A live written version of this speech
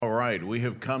right, we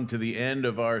have come to the end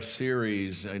of our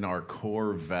series in our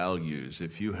core values.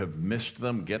 If you have missed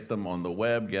them, get them on the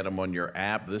web, get them on your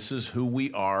app. This is who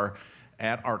we are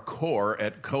at our core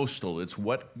at Coastal. It's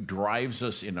what drives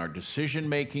us in our decision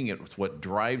making. It's what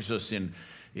drives us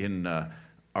in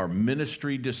our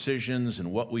ministry decisions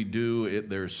and what we do.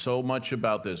 There's so much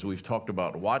about this. We've talked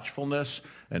about watchfulness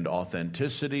and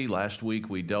authenticity. Last week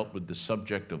we dealt with the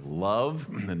subject of love,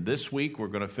 and this week we're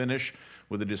going to finish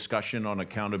with a discussion on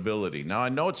accountability. Now, I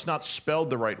know it's not spelled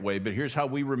the right way, but here's how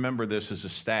we remember this as a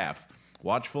staff.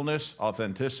 Watchfulness,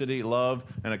 authenticity, love,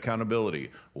 and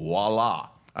accountability. Voila.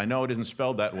 I know it isn't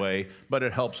spelled that way, but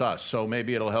it helps us, so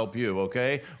maybe it'll help you,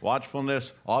 okay?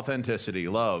 Watchfulness, authenticity,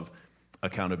 love,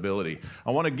 accountability.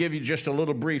 I want to give you just a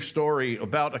little brief story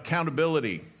about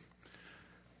accountability.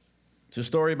 It's a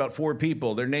story about 4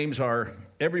 people. Their names are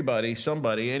everybody,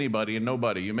 somebody, anybody, and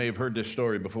nobody. You may have heard this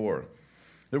story before.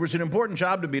 There was an important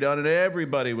job to be done, and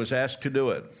everybody was asked to do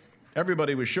it.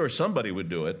 Everybody was sure somebody would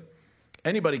do it.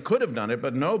 Anybody could have done it,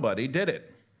 but nobody did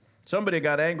it. Somebody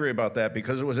got angry about that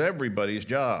because it was everybody's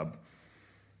job.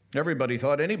 Everybody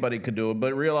thought anybody could do it,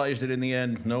 but realized that in the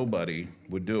end, nobody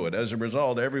would do it. As a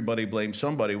result, everybody blamed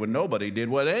somebody when nobody did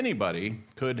what anybody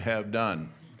could have done.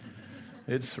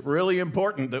 It's really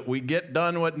important that we get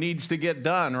done what needs to get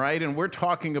done, right? And we're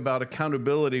talking about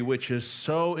accountability, which is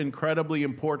so incredibly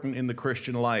important in the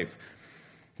Christian life.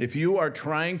 If you are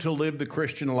trying to live the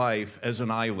Christian life as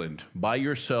an island, by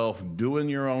yourself, doing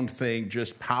your own thing,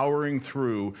 just powering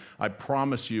through, I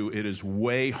promise you it is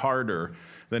way harder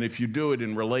than if you do it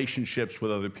in relationships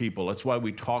with other people. That's why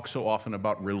we talk so often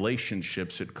about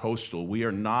relationships at Coastal. We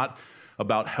are not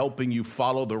about helping you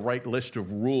follow the right list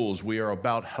of rules. We are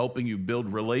about helping you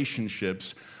build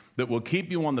relationships that will keep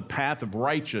you on the path of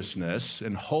righteousness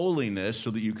and holiness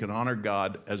so that you can honor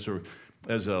God as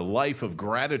a life of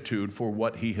gratitude for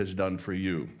what He has done for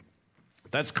you.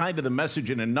 That's kind of the message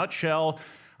in a nutshell.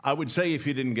 I would say if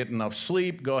you didn't get enough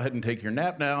sleep, go ahead and take your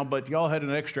nap now, but y'all had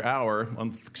an extra hour,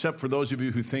 except for those of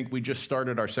you who think we just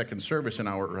started our second service an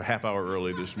hour or a half hour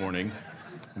early this morning.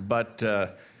 But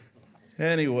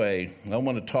anyway, I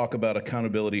want to talk about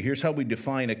accountability. Here's how we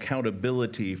define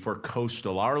accountability for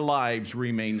Coastal. Our lives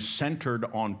remain centered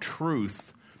on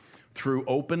truth through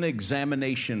open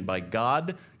examination by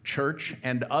God, church,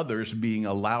 and others being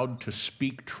allowed to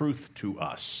speak truth to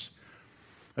us.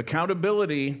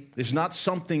 Accountability is not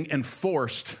something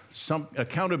enforced.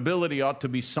 Accountability ought to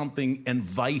be something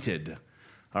invited.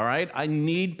 All right? I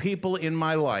need people in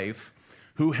my life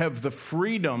who have the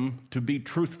freedom to be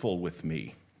truthful with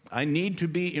me. I need to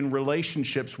be in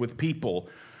relationships with people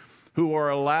who are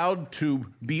allowed to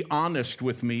be honest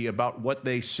with me about what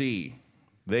they see.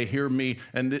 They hear me,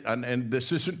 and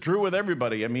this isn't true with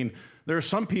everybody. I mean, there are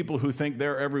some people who think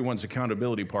they're everyone's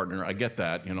accountability partner. I get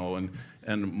that,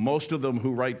 and most of them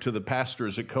who write to the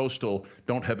pastors at Coastal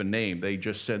don't have a name. They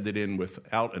just send it in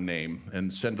without a name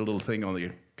and send a little thing on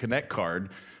the Connect card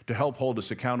to help hold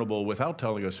us accountable without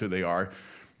telling us who they are.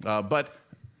 But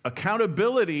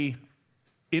accountability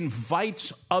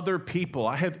invites other people.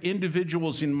 I have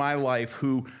individuals in my life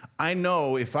who I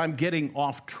know if I'm getting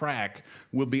off track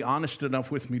will be honest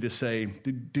enough with me to say,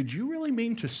 did you really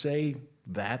mean to say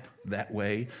that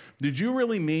way? Did you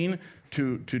really mean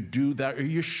to do that? Are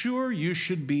you sure you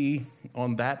should be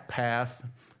on that path?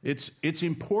 It's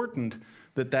important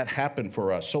that happen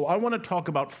for us. So I want to talk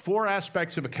about 4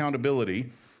 aspects of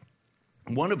accountability,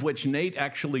 one of which Nate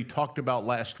actually talked about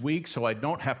last week, so I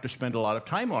don't have to spend a lot of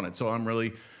time on it. So I'm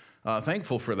really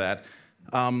thankful for that.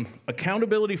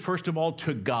 Accountability, first of all,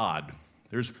 to God.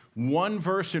 There's one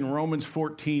verse in Romans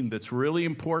 14 that's really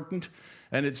important,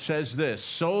 and it says this: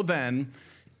 so then,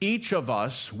 each of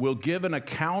us will give an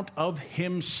account of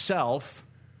himself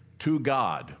to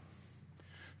God.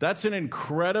 That's an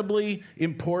incredibly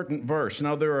important verse.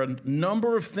 Now, there are a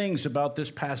number of things about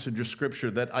this passage of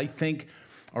Scripture that I think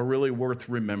are really worth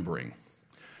remembering.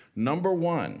 Number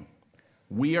 1,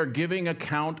 we are giving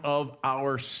account of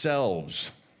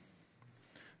ourselves.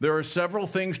 There are several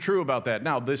things true about that.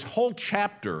 Now, this whole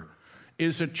chapter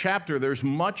is a chapter, there's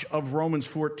much of Romans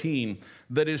 14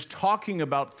 that is talking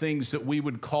about things that we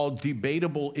would call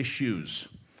debatable issues.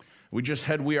 We just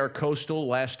had We Are Coastal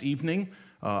last evening.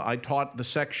 I taught the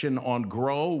section on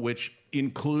grow, which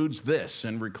includes this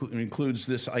and includes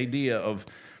this idea of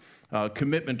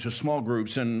commitment to small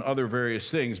groups and other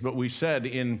various things. But we said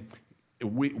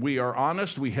we are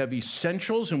honest, we have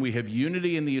essentials, and we have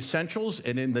unity in the essentials,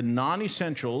 and in the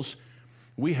non-essentials,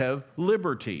 we have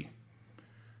liberty.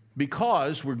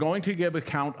 Because we're going to give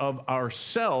account of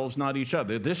ourselves, not each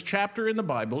other. This chapter in the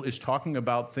Bible is talking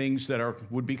about things that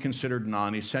would be considered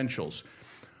non-essentials.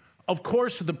 Of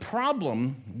course, the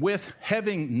problem with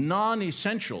having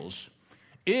non-essentials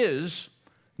is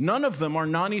none of them are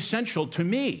non-essential to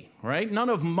me, right? None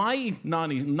of my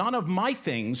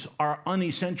things are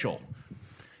unessential.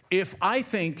 If I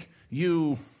think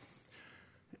I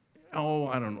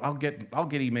don't know, I'll get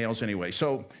emails anyway.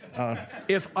 So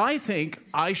if I think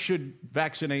I should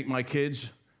vaccinate my kids,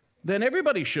 then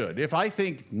everybody should. If I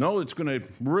think, no, it's going to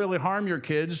really harm your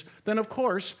kids, then of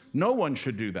course, no one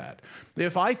should do that.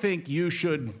 If I think you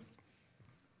should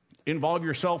involve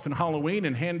yourself in Halloween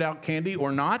and hand out candy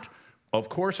or not, of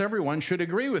course, everyone should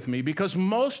agree with me, because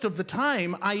most of the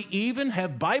time, I even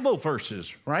have Bible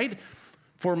verses, right,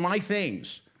 for my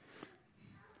things.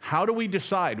 How do we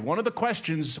decide? One of the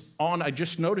questions I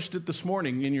just noticed it this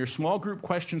morning in your small group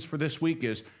questions for this week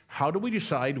is, how do we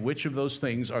decide which of those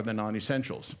things are the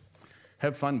non-essentials?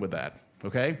 Have fun with that,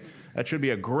 okay? That should be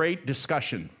a great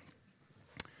discussion.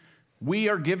 We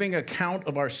are giving account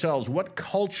of ourselves. What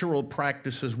cultural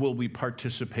practices will we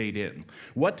participate in?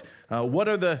 What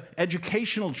are the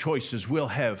educational choices we'll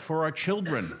have for our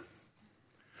children?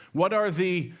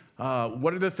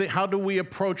 How do we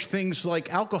approach things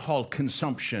like alcohol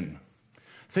consumption?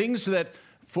 Things that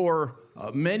for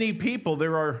many people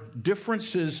there are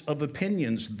differences of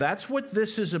opinions. That's what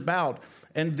this is about.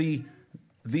 And the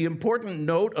important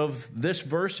note of this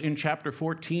verse in chapter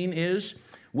 14 is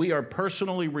we are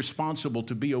personally responsible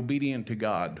to be obedient to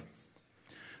God.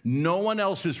 No one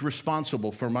else is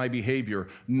responsible for my behavior,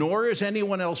 nor is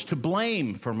anyone else to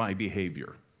blame for my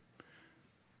behavior.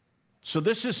 So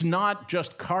this is not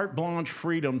just carte blanche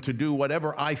freedom to do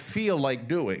whatever I feel like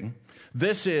doing.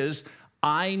 This is,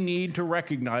 I need to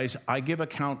recognize I give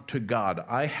account to God.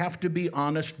 I have to be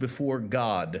honest before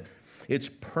God. It's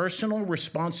personal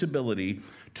responsibility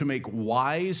to make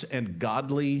wise and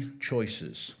godly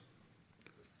choices.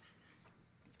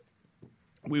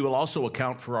 We will also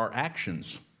account for our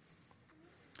actions.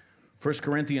 1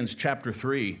 Corinthians chapter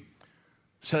 3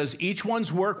 says, each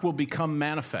one's work will become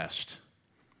manifest.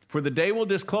 For the day will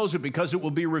disclose it, because it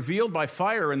will be revealed by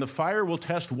fire, and the fire will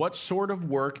test what sort of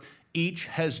work each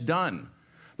has done.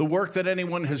 The work that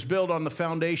anyone has built on the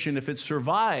foundation, if it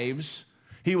survives,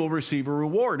 he will receive a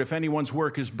reward. If anyone's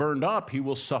work is burned up, he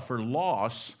will suffer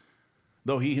loss,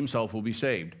 though he himself will be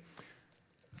saved,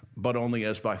 but only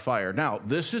as by fire. Now,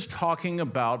 this is talking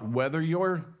about whether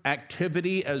your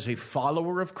activity as a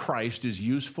follower of Christ is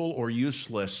useful or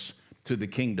useless to the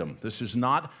kingdom. This is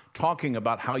not talking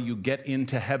about how you get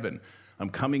into heaven.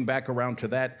 I'm coming back around to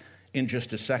that in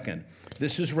just a second.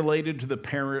 This is related to the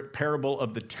parable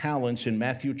of the talents in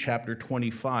Matthew chapter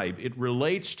 25. It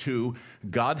relates to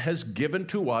God has given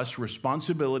to us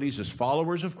responsibilities as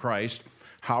followers of Christ.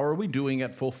 How are we doing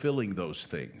at fulfilling those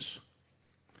things?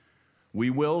 We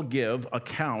will give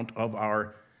account of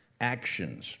our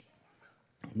actions.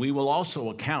 We will also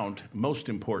account, most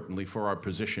importantly, for our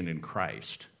position in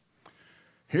Christ.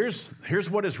 Here's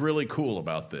what is really cool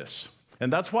about this.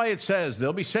 And that's why it says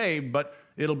they'll be saved, but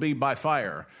it'll be by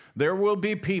fire. There will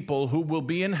be people who will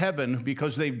be in heaven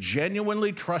because they've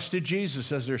genuinely trusted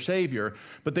Jesus as their Savior,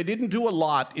 but they didn't do a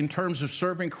lot in terms of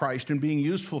serving Christ and being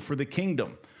useful for the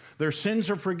kingdom. Their sins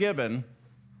are forgiven.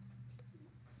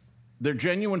 They're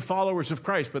genuine followers of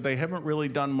Christ, but they haven't really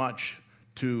done much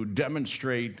to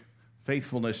demonstrate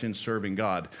faithfulness in serving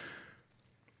God.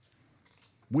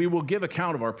 We will give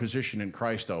account of our position in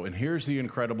Christ, though, and here's the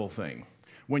incredible thing.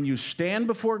 When you stand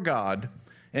before God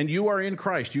and you are in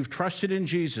Christ, you've trusted in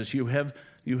Jesus, you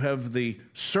have the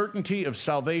certainty of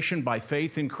salvation by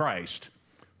faith in Christ,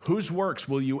 whose works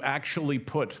will you actually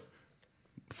put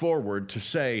forward to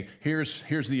say, here's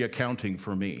the accounting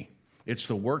for me? It's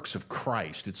the works of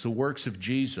Christ. It's the works of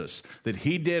Jesus that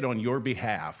he did on your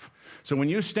behalf. So when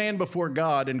you stand before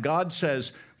God and God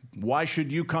says, why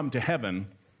should you come to heaven?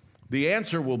 The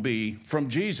answer will be from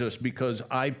Jesus, because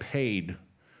I paid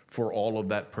for all of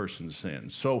that person's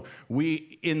sins. So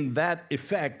we, in that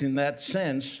effect, in that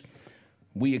sense,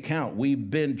 we account.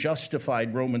 We've been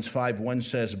justified, Romans 5:1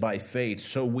 says, by faith.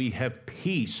 So we have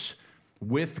peace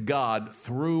with God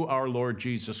through our Lord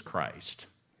Jesus Christ.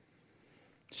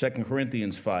 2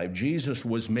 Corinthians 5, Jesus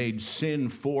was made sin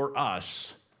for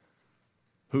us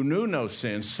who knew no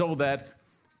sin, so that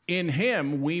in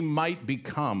him we might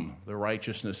become the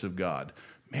righteousness of God.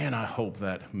 Man, I hope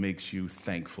that makes you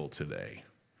thankful today.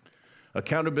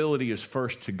 Accountability is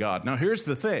first to God. Now, here's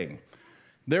the thing.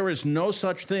 There is no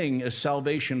such thing as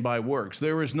salvation by works.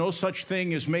 There is no such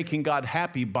thing as making God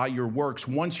happy by your works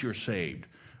once you're saved.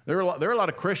 There are a lot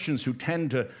of Christians who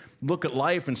tend to look at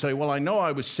life and say, well, I know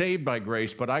I was saved by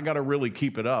grace, but I got to really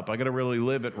keep it up. I got to really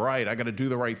live it right. I got to do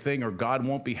the right thing, or God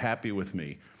won't be happy with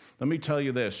me. Let me tell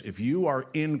you this. If you are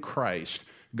in Christ,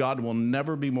 God will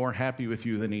never be more happy with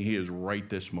you than he is right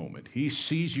this moment. He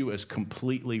sees you as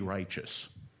completely righteous.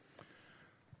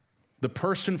 The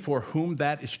person for whom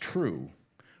that is true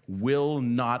will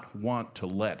not want to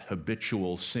let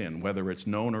habitual sin, whether it's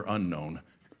known or unknown,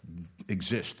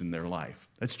 exist in their life.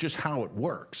 That's just how it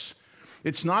works.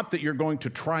 It's not that you're going to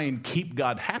try and keep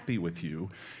God happy with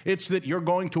you. It's that you're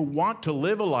going to want to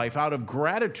live a life out of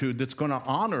gratitude that's going to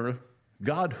honor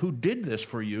God who did this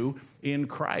for you in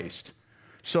Christ.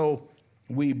 So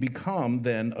we become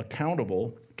then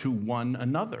accountable to one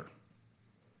another.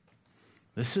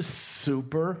 This is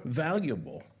super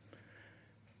valuable.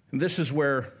 And this is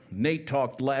where Nate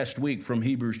talked last week from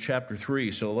Hebrews chapter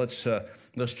 3. So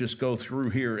let's just go through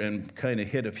here and kind of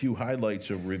hit a few highlights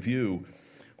of review.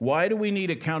 Why do we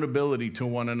need accountability to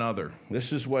one another?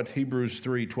 This is what Hebrews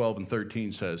 3, 12 and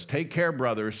 13 says. Take care,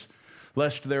 brothers,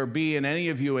 lest there be in any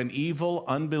of you an evil,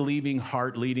 unbelieving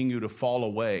heart leading you to fall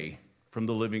away from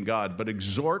the living God. But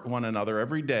exhort one another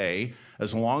every day,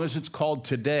 as long as it's called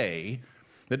today,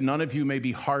 that none of you may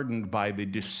be hardened by the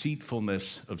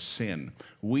deceitfulness of sin.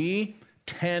 We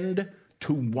tend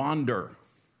to wander.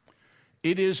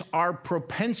 It is our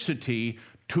propensity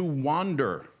to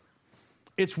wander.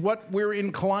 It's what we're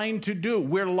inclined to do.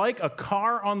 We're like a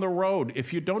car on the road.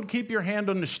 If you don't keep your hand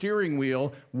on the steering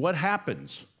wheel, what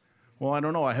happens? Well, I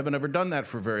don't know. I haven't ever done that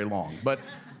for very long. But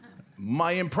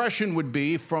my impression would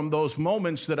be from those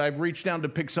moments that I've reached down to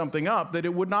pick something up that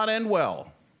it would not end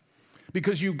well.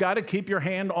 Because you've got to keep your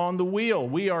hand on the wheel.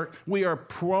 We are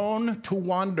prone to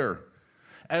wander.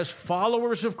 As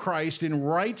followers of Christ in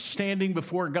right standing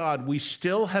before God, we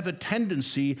still have a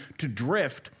tendency to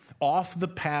drift off the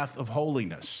path of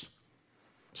holiness.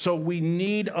 So we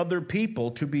need other people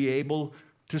to be able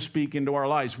to speak into our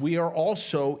lives. We are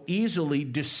also easily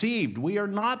deceived. We are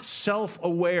not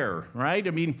self-aware, right?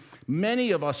 I mean, many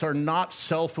of us are not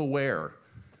self-aware.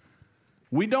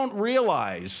 We don't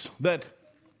realize that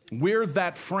we're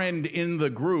that friend in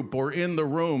the group or in the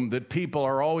room that people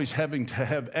are always having to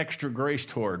have extra grace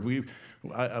toward.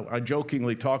 I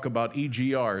jokingly talk about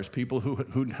EGRs, people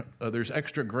who there's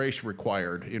extra grace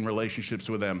required in relationships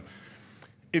with them.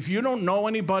 If you don't know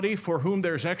anybody for whom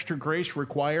there's extra grace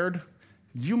required,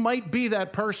 you might be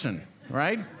that person,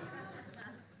 right?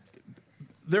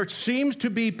 There seems to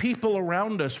be people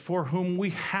around us for whom we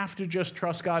have to just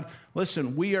trust God.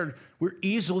 Listen, we're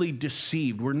easily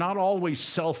deceived. We're not always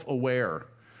self-aware.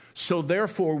 So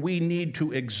therefore, we need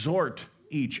to exhort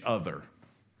each other.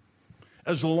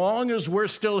 As long as we're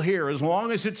still here, as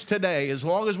long as it's today, as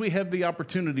long as we have the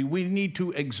opportunity, we need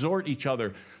to exhort each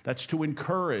other. That's to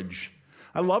encourage.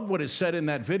 I love what is said in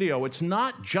that video. It's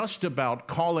not just about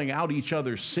calling out each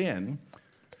other's sin.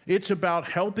 It's about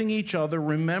helping each other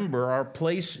remember our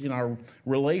place in our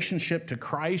relationship to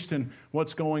Christ and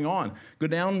what's going on. Go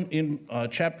down in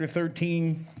chapter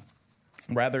 3,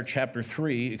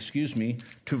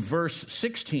 to verse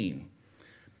 16.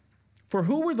 For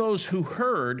who were those who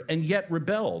heard and yet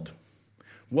rebelled?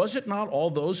 Was it not all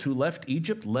those who left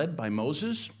Egypt led by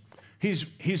Moses?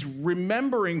 He's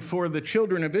remembering for the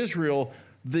children of Israel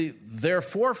their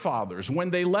forefathers.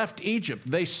 When they left Egypt,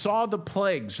 they saw the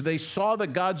plagues. They saw the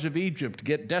gods of Egypt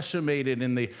get decimated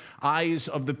in the eyes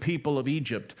of the people of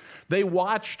Egypt. They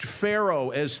watched Pharaoh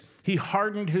as he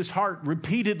hardened his heart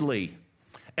repeatedly.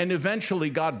 And eventually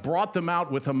God brought them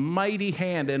out with a mighty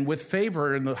hand and with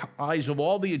favor in the eyes of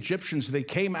all the Egyptians. They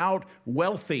came out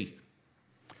wealthy.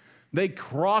 They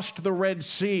crossed the Red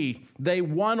Sea. They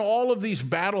won all of these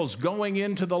battles going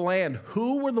into the land.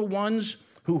 Who were the ones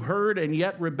who heard and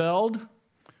yet rebelled?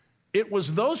 It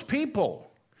was those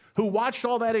people who watched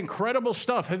all that incredible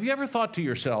stuff. Have you ever thought to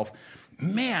yourself,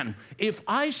 man, if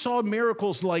I saw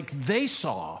miracles like they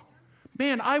saw,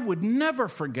 man, I would never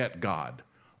forget God.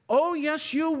 Oh,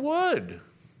 yes, you would,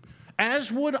 as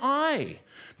would I,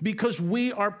 because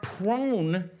we are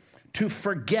prone to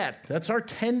forget. That's our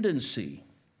tendency.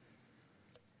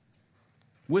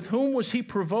 With whom was he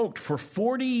provoked for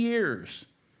 40 years?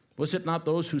 Was it not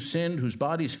those who sinned, whose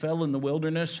bodies fell in the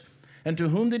wilderness? And to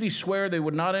whom did he swear they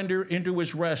would not enter into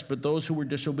his rest, but those who were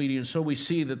disobedient? So we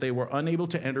see that they were unable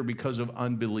to enter because of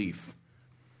unbelief.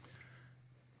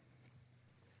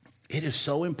 It is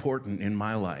so important in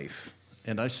my life,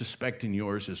 and I suspect in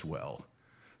yours as well,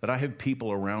 that I have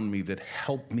people around me that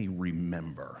help me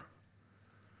remember.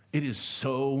 It is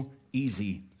so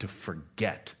easy to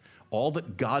forget all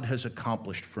that God has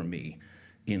accomplished for me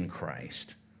in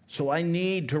Christ. So I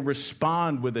need to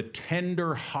respond with a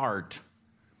tender heart.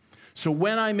 So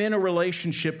when I'm in a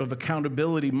relationship of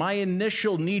accountability, my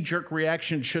initial knee-jerk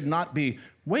reaction should not be,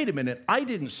 wait a minute, I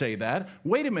didn't say that.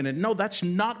 Wait a minute, no, that's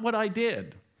not what I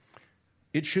did.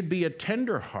 It should be a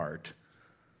tender heart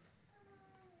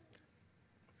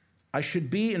I should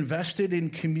be invested in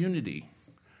community.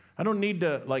 I don't need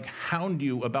to hound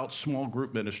you about small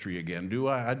group ministry again, do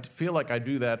I? I feel like I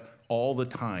do that all the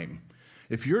time.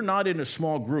 If you're not in a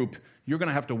small group, you're going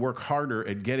to have to work harder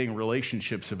at getting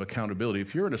relationships of accountability.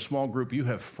 If you're in a small group, you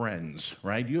have friends,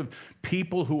 right? You have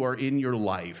people who are in your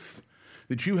life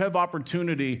that you have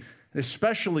opportunity,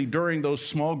 especially during those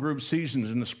small group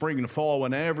seasons in the spring and fall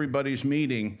when everybody's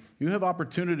meeting, you have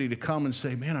opportunity to come and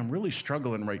say, man, I'm really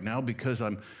struggling right now because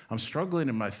I'm struggling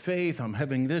in my faith. I'm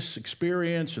having this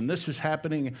experience and this is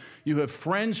happening. You have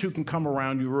friends who can come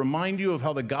around you, remind you of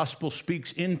how the gospel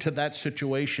speaks into that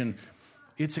situation.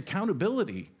 It's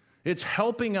accountability. It's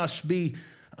helping us be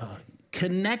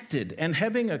connected and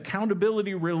having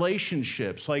accountability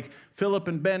relationships like Philip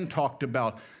and Ben talked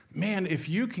about. Man, if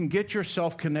you can get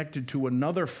yourself connected to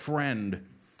another friend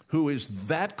who is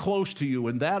that close to you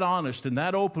and that honest and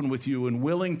that open with you and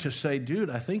willing to say, dude,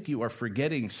 I think you are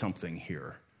forgetting something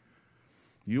here.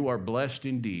 You are blessed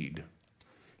indeed,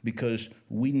 because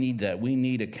we need that. We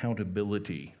need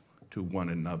accountability to one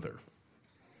another.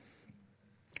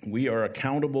 We are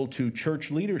accountable to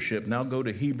church leadership. Now go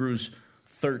to Hebrews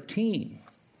 13.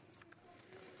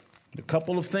 A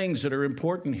couple of things that are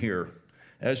important here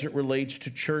as it relates to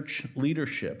church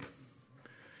leadership.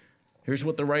 Here's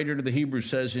what the writer to the Hebrews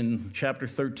says in chapter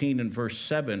 13 and verse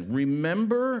 7.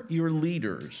 Remember your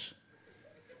leaders,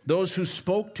 those who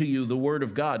spoke to you the word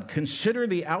of God. Consider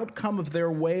the outcome of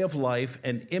their way of life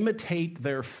and imitate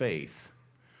their faith.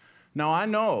 Now I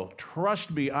know, trust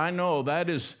me, I know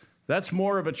that's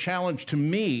more of a challenge to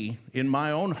me in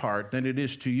my own heart than it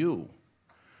is to you.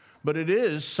 But it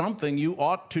is something you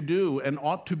ought to do and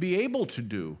ought to be able to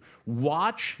do.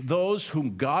 Watch those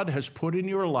whom God has put in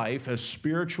your life as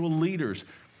spiritual leaders.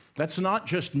 That's not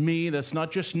just me, that's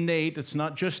not just Nate, it's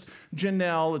not just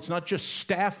Janelle, it's not just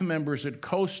staff members at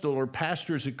Coastal or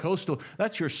pastors at Coastal.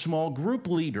 That's your small group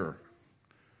leader.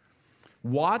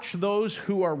 Watch those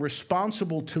who are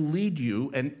responsible to lead you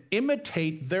and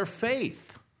imitate their faith.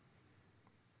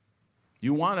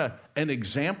 You want an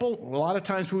example? A lot of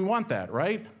times we want that,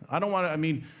 right? I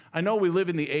know we live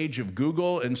in the age of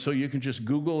Google, and so you can just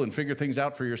Google and figure things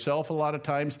out for yourself a lot of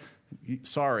times.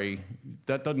 Sorry,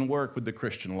 that doesn't work with the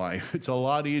Christian life. It's a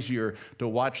lot easier to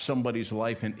watch somebody's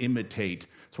life and imitate.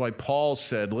 That's why Paul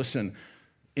said, listen,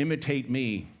 imitate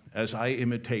me as I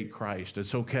imitate Christ.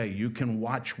 It's okay. You can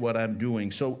watch what I'm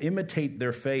doing. So imitate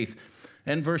their faith.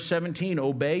 And verse 17,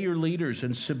 obey your leaders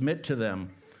and submit to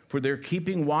them, for they're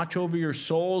keeping watch over your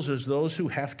souls as those who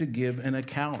have to give an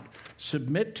account.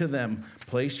 Submit to them.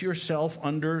 Place yourself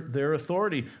under their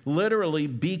authority. Literally,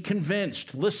 be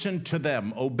convinced. Listen to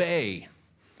them. Obey.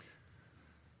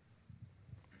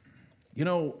 You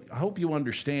know, I hope you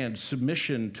understand,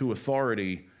 submission to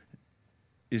authority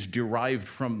is derived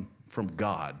from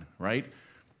God, right?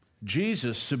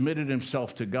 Jesus submitted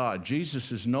himself to God.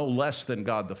 Jesus is no less than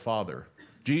God the Father.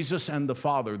 Jesus and the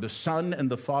Father, the Son and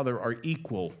the Father are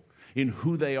equal in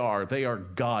who they are. They are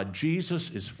God.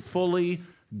 Jesus is fully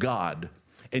God.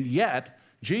 And yet,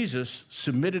 Jesus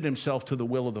submitted himself to the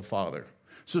will of the Father.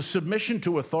 So submission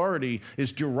to authority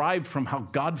is derived from how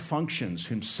God functions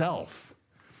himself.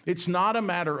 It's not a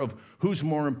matter of who's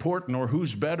more important or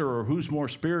who's better or who's more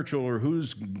spiritual or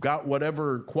who's got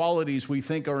whatever qualities we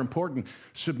think are important.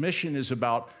 Submission is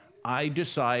about, I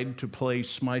decide to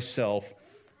place myself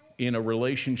in a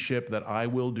relationship that I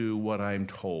will do what I'm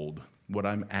told, what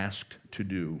I'm asked to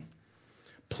do.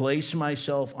 Place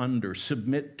myself under,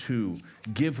 submit to,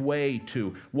 give way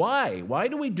to. Why? Why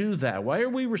do we do that? Why are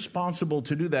we responsible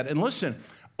to do that? And listen,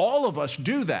 all of us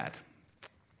do that.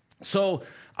 So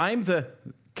I'm the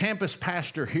campus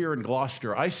pastor here in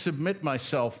Gloucester. I submit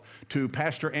myself to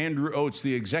Pastor Andrew Oates,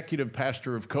 the executive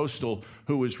pastor of Coastal,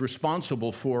 who is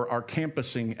responsible for our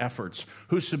campusing efforts,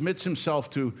 who submits himself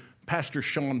to Pastor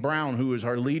Sean Brown, who is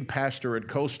our lead pastor at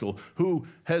Coastal, who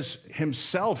has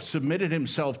himself submitted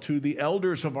himself to the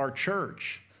elders of our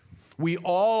church. We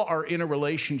all are in a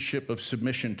relationship of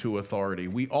submission to authority.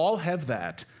 We all have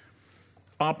that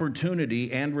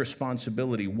opportunity and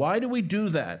responsibility. Why do we do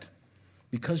that?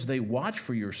 Because they watch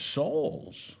for your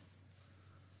souls.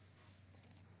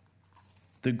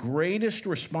 The greatest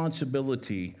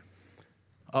responsibility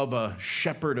of a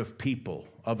shepherd of people,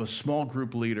 of a small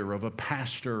group leader, of a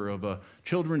pastor, of a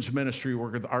children's ministry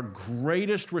worker, our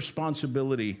greatest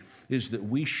responsibility is that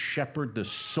we shepherd the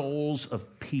souls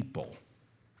of people.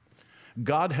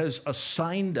 God has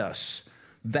assigned us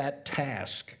that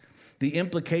task. The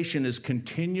implication is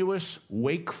continuous,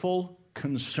 wakeful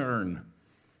concern.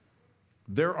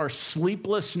 There are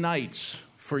sleepless nights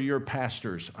for your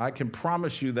pastors. I can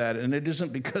promise you that, and it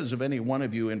isn't because of any one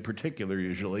of you in particular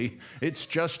usually. It's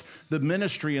just the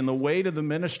ministry and the weight of the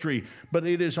ministry, but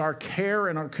it is our care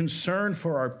and our concern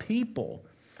for our people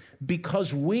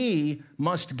because we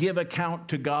must give account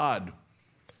to God.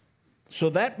 So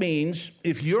that means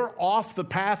if you're off the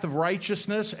path of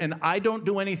righteousness and I don't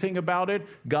do anything about it,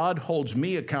 God holds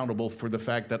me accountable for the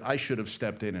fact that I should have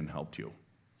stepped in and helped you.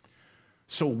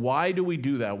 So why do we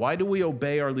do that? Why do we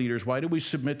obey our leaders? Why do we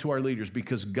submit to our leaders?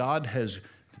 Because God has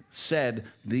said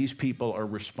these people are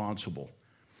responsible.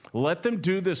 Let them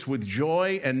do this with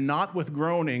joy and not with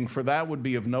groaning, for that would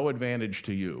be of no advantage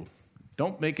to you.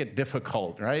 Don't make it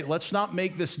difficult, right? Let's not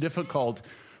make this difficult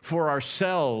for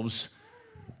ourselves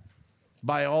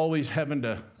by always having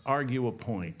to argue a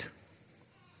point.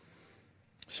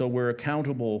 So we're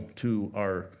accountable to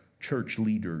our church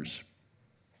leaders.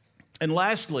 And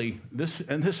lastly,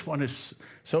 this one is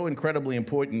so incredibly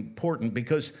important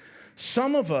because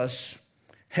some of us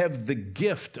have the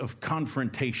gift of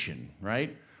confrontation,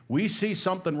 right? We see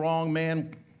something wrong,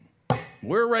 man,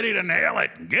 we're ready to nail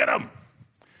it, get them.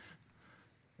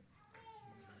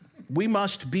 We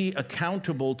must be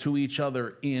accountable to each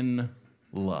other in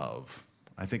love.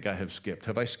 I think I have skipped.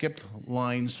 Have I skipped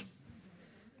lines?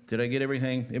 Did I get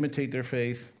everything? Imitate their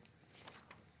faith.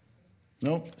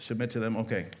 No? Submit to them?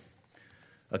 Okay.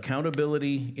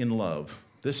 Accountability in love.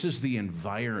 This is the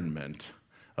environment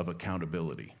of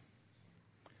accountability.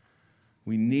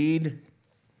 We need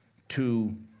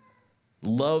to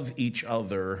love each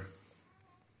other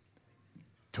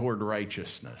toward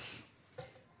righteousness.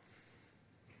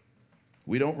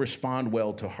 We don't respond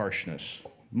well to harshness,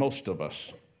 most of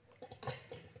us.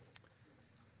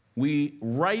 We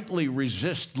rightly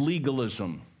resist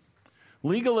legalism.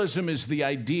 Legalism is the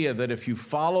idea that if you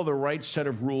follow the right set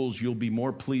of rules, you'll be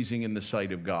more pleasing in the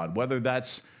sight of God. Whether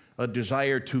that's a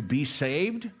desire to be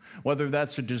saved, whether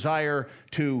that's a desire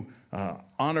to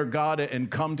honor God and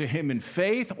come to Him in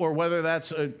faith, or whether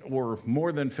that's or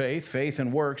more than faith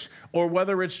and works, or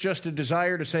whether it's just a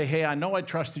desire to say, hey, I know I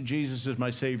trusted Jesus as my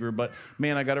Savior, but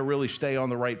man, I got to really stay on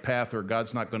the right path or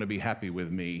God's not going to be happy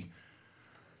with me.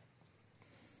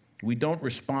 We don't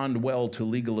respond well to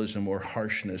legalism or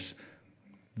harshness.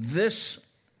 This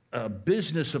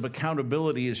business of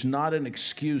accountability is not an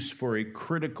excuse for a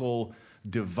critical,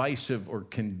 divisive, or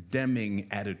condemning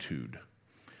attitude.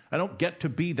 I don't get to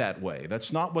be that way.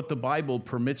 That's not what the Bible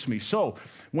permits me. So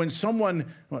when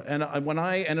when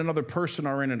I and another person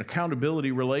are in an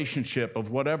accountability relationship of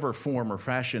whatever form or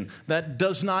fashion, that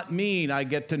does not mean I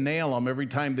get to nail them every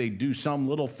time they do some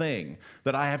little thing,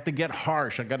 that I have to get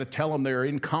harsh. I got to tell them they're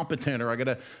incompetent, or I got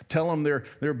to tell them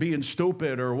they're being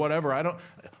stupid or whatever.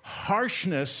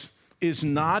 Harshness is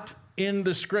not in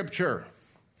the Scripture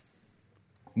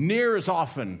near as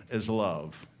often as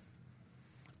love.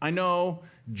 I know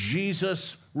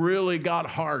Jesus really got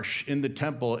harsh in the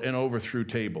temple and overthrew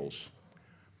tables.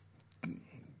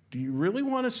 Do you really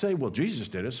want to say, well, Jesus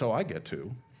did it, so I get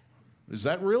to? Is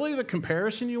that really the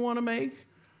comparison you want to make?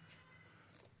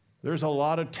 There's a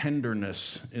lot of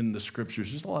tenderness in the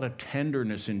Scriptures. There's a lot of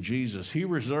tenderness in Jesus. He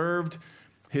reserved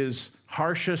his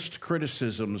harshest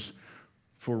criticisms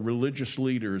for religious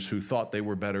leaders who thought they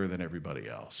were better than everybody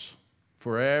else.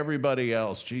 For everybody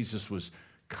else, Jesus was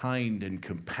kind and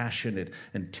compassionate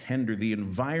and tender. The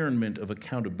environment of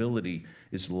accountability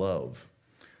is love.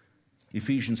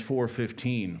 Ephesians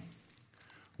 4:15.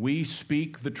 We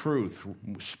speak the truth.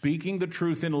 Speaking the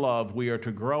truth in love, we are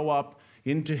to grow up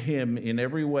into Him in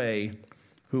every way,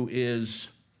 who is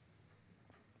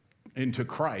into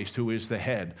Christ, who is the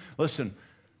head. Listen,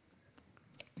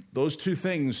 those two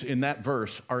things in that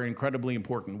verse are incredibly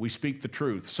important. We speak the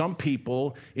truth. Some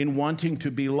people, in wanting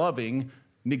to be loving,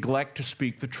 neglect to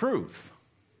speak the truth.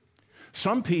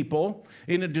 Some people,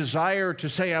 in a desire to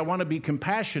say, I want to be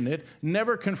compassionate,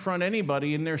 never confront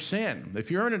anybody in their sin. If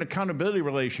you're in an accountability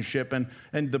relationship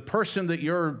and the person that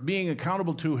you're being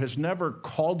accountable to has never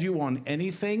called you on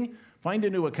anything, find a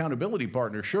new accountability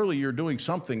partner. Surely you're doing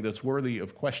something that's worthy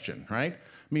of question, right? I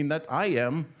mean, that I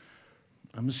am.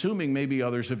 I'm assuming maybe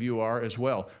others of you are as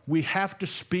well. We have to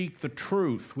speak the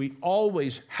truth. We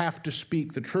always have to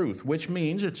speak the truth, which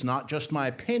means it's not just my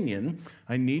opinion.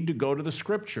 I need to go to the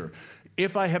Scripture.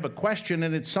 If I have a question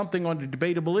and it's something on a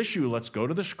debatable issue, let's go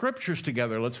to the Scriptures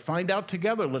together. Let's find out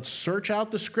together. Let's search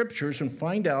out the Scriptures and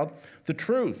find out the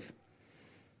truth.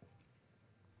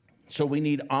 So we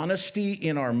need honesty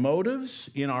in our motives,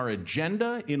 in our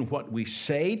agenda, in what we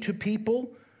say to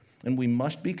people. And we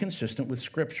must be consistent with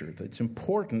Scripture. It's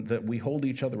important that we hold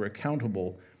each other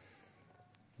accountable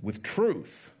with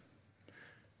truth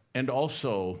and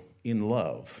also in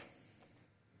love.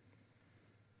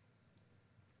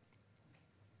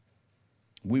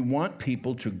 We want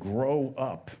people to grow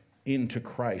up into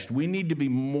Christ. We need to be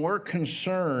more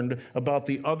concerned about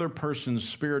the other person's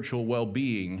spiritual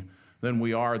well-being than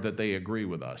we are that they agree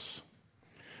with us.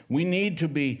 We need to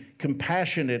be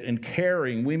compassionate and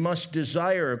caring. We must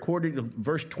desire, according to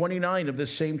verse 29 of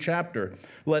this same chapter,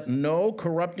 let no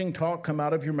corrupting talk come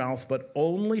out of your mouth, but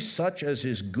only such as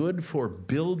is good for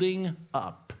building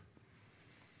up.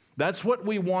 That's what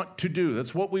we want to do.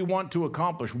 That's what we want to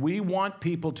accomplish. We want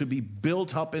people to be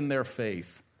built up in their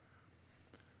faith.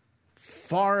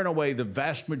 Far and away, the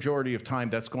vast majority of time,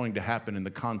 that's going to happen in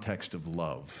the context of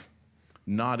love,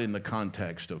 not in the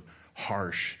context of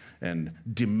harsh and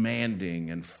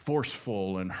demanding and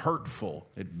forceful and hurtful.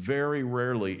 It very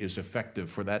rarely is effective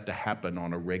for that to happen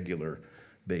on a regular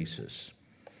basis.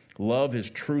 Love is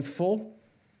truthful.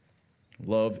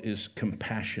 Love is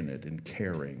compassionate and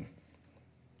caring.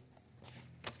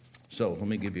 So let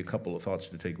me give you a couple of thoughts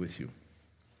to take with you.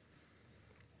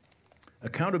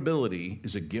 Accountability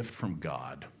is a gift from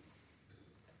God.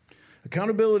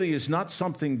 Accountability is not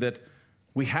something that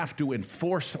we have to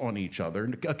enforce on each other.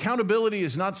 Accountability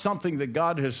is not something that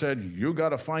God has said, you got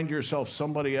to find yourself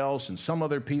somebody else and some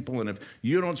other people, and if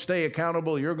you don't stay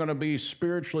accountable, you're going to be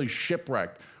spiritually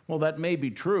shipwrecked. Well, that may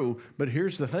be true, but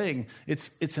here's the thing. It's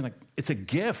a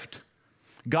gift.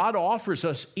 God offers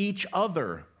us each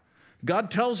other.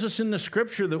 God tells us in the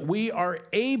Scripture that we are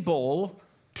able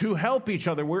to help each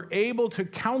other. We're able to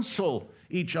counsel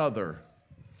each other.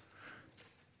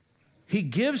 He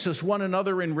gives us one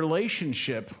another in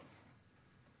relationship.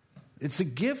 It's a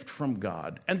gift from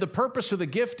God. And the purpose of the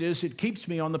gift is it keeps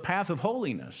me on the path of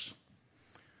holiness.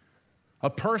 A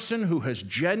person who has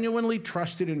genuinely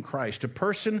trusted in Christ, a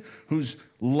person whose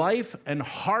life and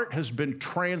heart has been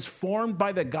transformed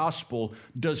by the gospel,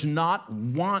 does not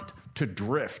want to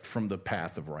drift from the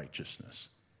path of righteousness.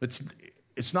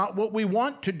 It's not what we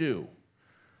want to do.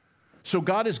 So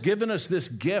God has given us this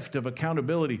gift of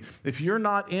accountability. If you're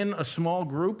not in a small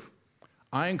group,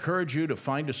 I encourage you to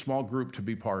find a small group to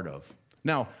be part of.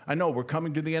 Now, I know we're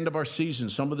coming to the end of our season.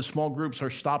 Some of the small groups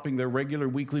are stopping their regular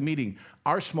weekly meeting.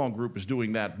 Our small group is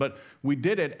doing that. But we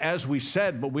did it as we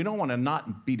said, but we don't want to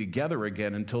not be together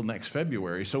again until next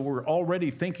February. So we're already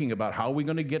thinking about how we're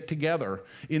going to get together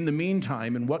in the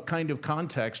meantime and what kind of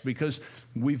context, because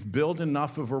we've built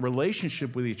enough of a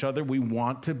relationship with each other. We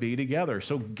want to be together.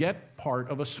 So get part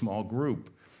of a small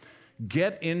group.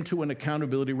 Get into an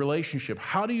accountability relationship.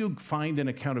 How do you find an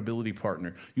accountability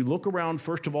partner? You look around,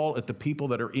 first of all, at the people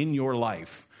that are in your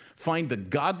life. Find the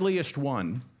godliest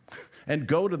one and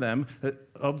go to them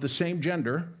of the same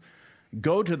gender.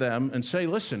 Go to them and say,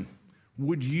 listen,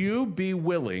 would you be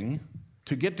willing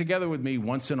to get together with me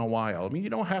once in a while? I mean, you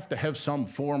don't have to have some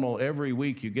formal every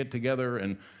week you get together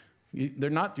and they're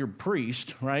not your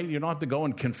priest, right? You don't have to go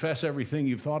and confess everything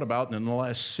you've thought about in the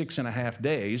last 6.5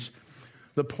 days.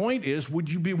 The point is, would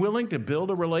you be willing to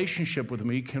build a relationship with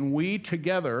me? Can we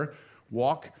together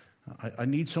walk? I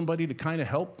need somebody to kind of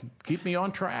help keep me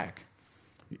on track.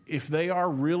 If they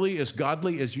are really as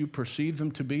godly as you perceive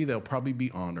them to be, they'll probably be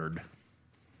honored.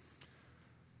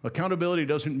 Accountability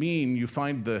doesn't mean you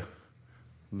find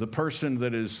the person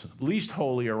that is least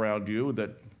holy around you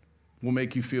that will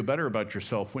make you feel better about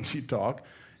yourself when you talk.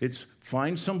 It's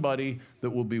find somebody that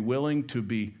will be willing to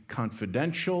be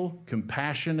confidential,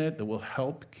 compassionate, that will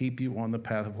help keep you on the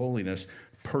path of holiness.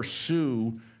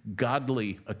 Pursue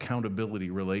godly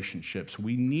accountability relationships.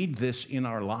 We need this in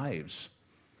our lives.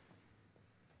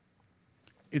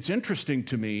 It's interesting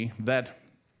to me that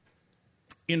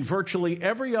in virtually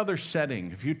every other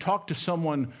setting, if you talk to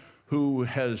someone who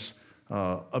has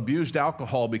abused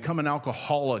alcohol, become an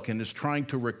alcoholic, and is trying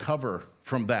to recover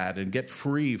from that and get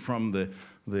free from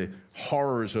the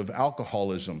horrors of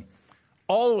alcoholism.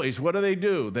 Always, what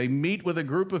do? They meet with a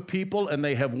group of people and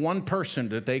they have one person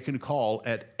that they can call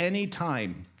at any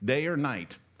time, day or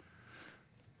night.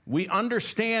 We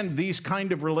understand these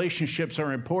kind of relationships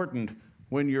are important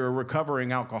when you're a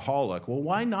recovering alcoholic. Well,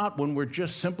 why not when we're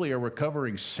just simply a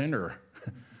recovering sinner?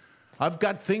 I've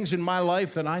got things in my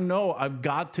life that I know I've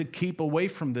got to keep away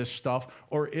from this stuff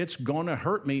or it's going to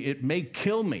hurt me. It may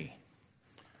kill me.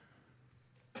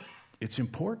 It's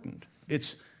important.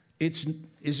 Is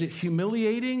it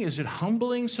humiliating? Is it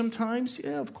humbling sometimes?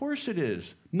 Yeah, of course it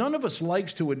is. None of us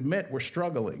likes to admit we're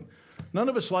struggling. None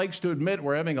of us likes to admit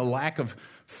we're having a lack of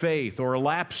faith or a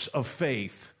lapse of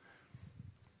faith.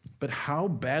 But how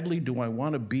badly do I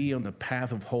want to be on the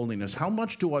path of holiness? How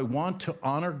much do I want to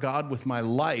honor God with my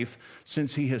life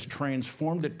since He has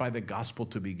transformed it by the gospel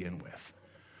to begin with?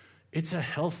 It's a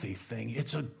healthy thing.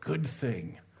 It's a good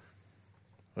thing.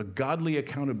 A godly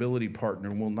accountability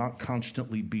partner will not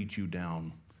constantly beat you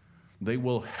down, They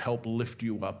will help lift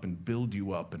you up and build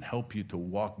you up and help you to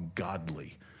walk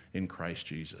godly in Christ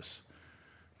Jesus.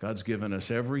 God's given us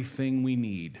everything we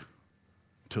need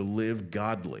to live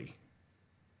godly.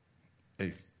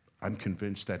 I'm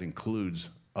convinced that includes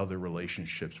other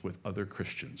relationships with other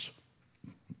Christians.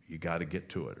 You got to get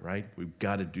to it, right? We've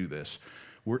got to do this.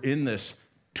 We're in this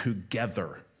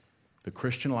together. The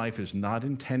Christian life is not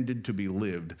intended to be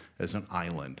lived as an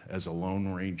island, as a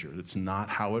lone ranger. That's not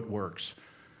how it works.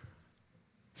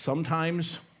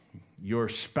 Sometimes your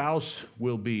spouse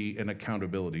will be an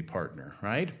accountability partner,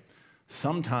 right?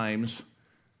 Sometimes,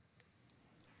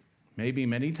 maybe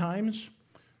many times,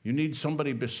 you need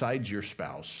somebody besides your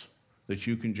spouse that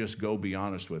you can just go be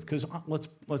honest with. Because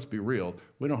let's be real,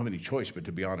 we don't have any choice but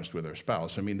to be honest with our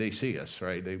spouse. I mean, they see us,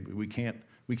 right? We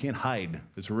can't hide.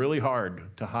 It's really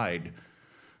hard to hide.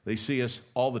 They see us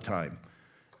all the time.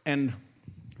 And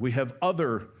we have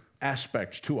other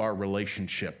aspects to our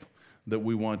relationship that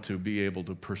we want to be able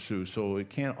to pursue. So it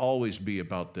can't always be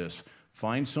about this.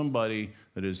 Find somebody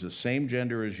that is the same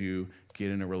gender as you. Get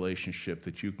in a relationship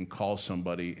that you can call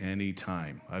somebody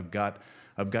anytime. I've got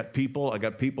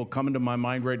people coming to my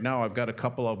mind right now. I've got a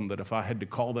couple of them that if I had to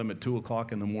call them at 2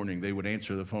 o'clock in the morning, they would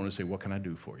answer the phone and say, "What can I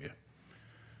do for you?"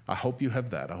 I hope you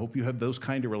have that. I hope you have those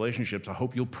kind of relationships. I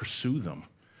hope you'll pursue them.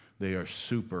 They are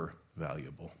super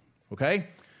valuable. Okay?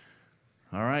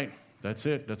 All right. That's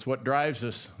it. That's what drives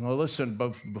us. Well, listen,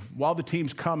 but while the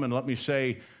team's coming, let me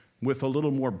say with a little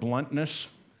more bluntness,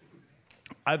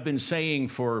 I've been saying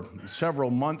for several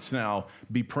months now,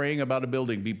 be praying about a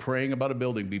building, be praying about a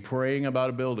building, be praying about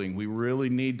a building. We really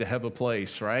need to have a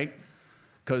place, right?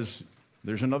 Because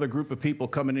there's another group of people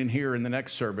coming in here in the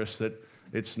next service that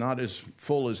it's not as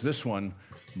full as this one,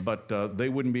 but they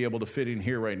wouldn't be able to fit in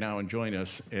here right now and join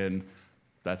us, and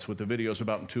that's what the video is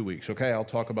about in 2 weeks. Okay, I'll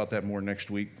talk about that more next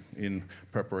week in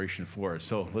preparation for it.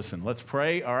 So listen, let's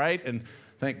pray, all right? And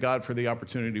thank God for the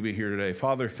opportunity to be here today.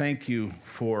 Father, thank you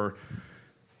for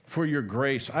your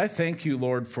grace. I thank you,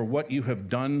 Lord, for what you have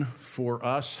done for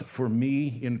us, for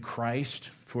me in Christ,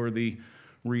 for the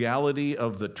reality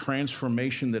of the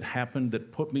transformation that happened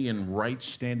that put me in right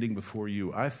standing before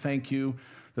you. I thank you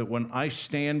that when I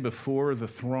stand before the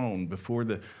throne, before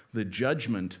the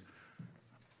judgment,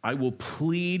 I will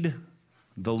plead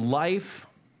the life,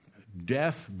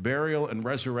 death, burial, and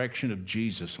resurrection of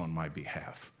Jesus on my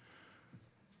behalf.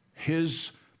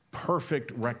 His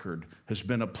perfect record has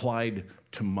been applied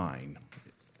to mine.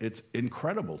 It's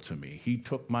incredible to me. He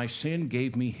took my sin,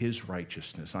 gave me his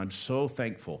righteousness. I'm so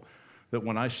thankful that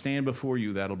when I stand before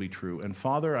you, that'll be true. And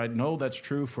Father, I know that's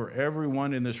true for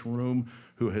everyone in this room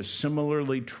who has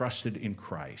similarly trusted in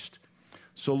Christ.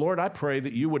 So Lord, I pray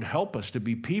that you would help us to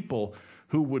be people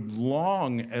who would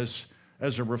long as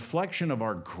a reflection of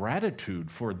our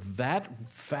gratitude for that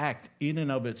fact in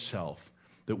and of itself,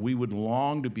 that we would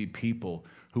long to be people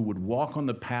who would walk on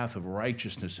the path of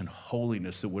righteousness and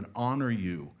holiness, that would honor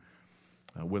you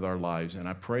with our lives. And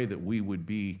I pray that we would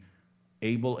be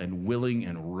able and willing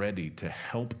and ready to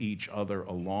help each other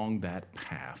along that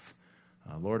path.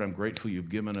 Lord, I'm grateful you've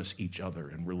given us each other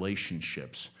in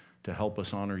relationships to help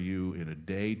us honor you in a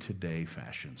day-to-day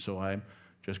fashion. So I'm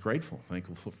just grateful,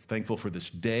 thankful for this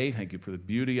day. Thank you for the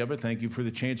beauty of it. Thank you for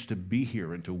the chance to be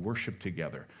here and to worship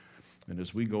together. And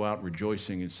as we go out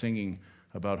rejoicing and singing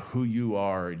about who you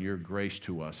are and your grace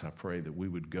to us, I pray that we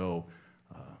would go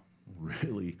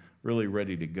really, really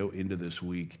ready to go into this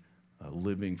week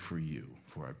living for you.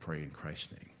 For I pray in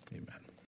Christ's name, amen.